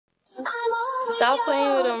Stop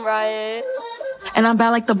playing with him, Riot. And I'm bad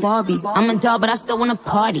like the Barbie. I'm a doll, but I still wanna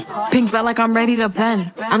party. Pink felt like I'm ready to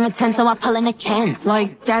bend. I'm a 10, so I pull in a Ken.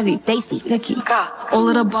 Like Jazzy, Stacy, Nicki. All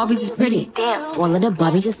of the Barbies is pretty. All of the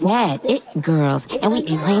Barbies is bad. It girls, and we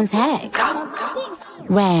ain't playing tag.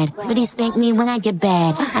 Rad, but he spank me when I get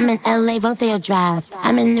bad. I'm in LA, Rodeo Drive.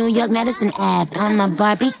 I'm in New York, Madison Ave. I'm a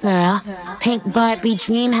Barbie girl. Pink Barbie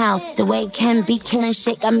dream house. The way Ken be killing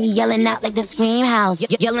shit got me yelling out like the Scream House.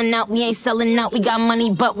 Yelling out, we ain't selling out. We got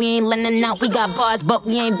money, but we ain't lending out. We got bars, but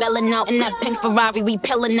we ain't belling out. In that pink Ferrari, we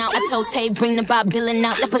pillin' out. I told Tay, bring the Bob Dylan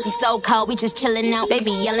out. That pussy so cold, we just chillin' out.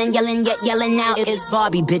 Baby yelling, yet yelling out. It's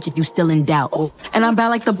Barbie, bitch, if you still in doubt. Oh. And I'm bad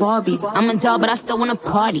like the Barbie. I'm a doll, but I still wanna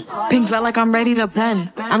party. Pink felt like I'm ready to bend.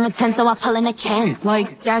 I'm a 10, so I pull in a Ken.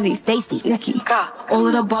 Like Jazzy, Stacy, Nicki. All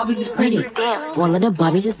of the Barbies is pretty. All of the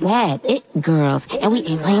Barbies is bad. It girls, and we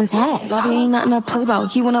ain't playing tag. Barbie ain't nothing to play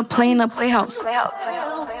about. He wanna play in the playhouse.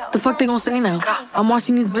 The fuck they gon' say now? I'm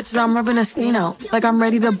watching these bitches, I'm rubbing a stain out. Like I'm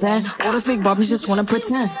ready to bend. All the fake Barbies just wanna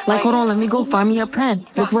pretend. Like hold on, let me go find me a pen.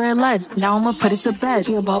 Look where it led, now I'ma put it to bed.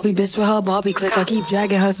 She a Barbie bitch with her Barbie click. I keep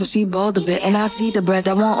dragging her so she bald a bit. And I see the bread,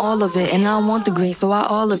 I want all of it. And I want the green, so I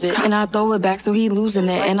all of it. And I throw it back so he losing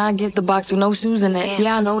it. And I give the box with no shoes in it.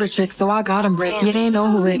 Yeah, I know the trick, so I got him brick. Yeah, they know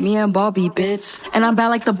who it, me and Barbie, bitch. And I'm bad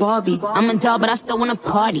like the Barbie. I'm a doll, but I still wanna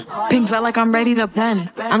party. Pink felt like I'm ready to bend.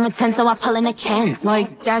 I'm a 10, so I pull in a Ken.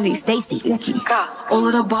 Like Jazzy, Stacy, Nicki. All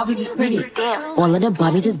of the Barbies is pretty. All of the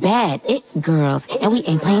Barbies is bad. It girls, and we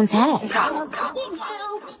ain't playing tag.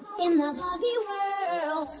 In the Barbie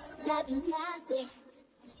world, it's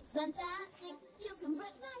fantastic. You can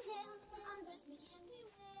brush my hair.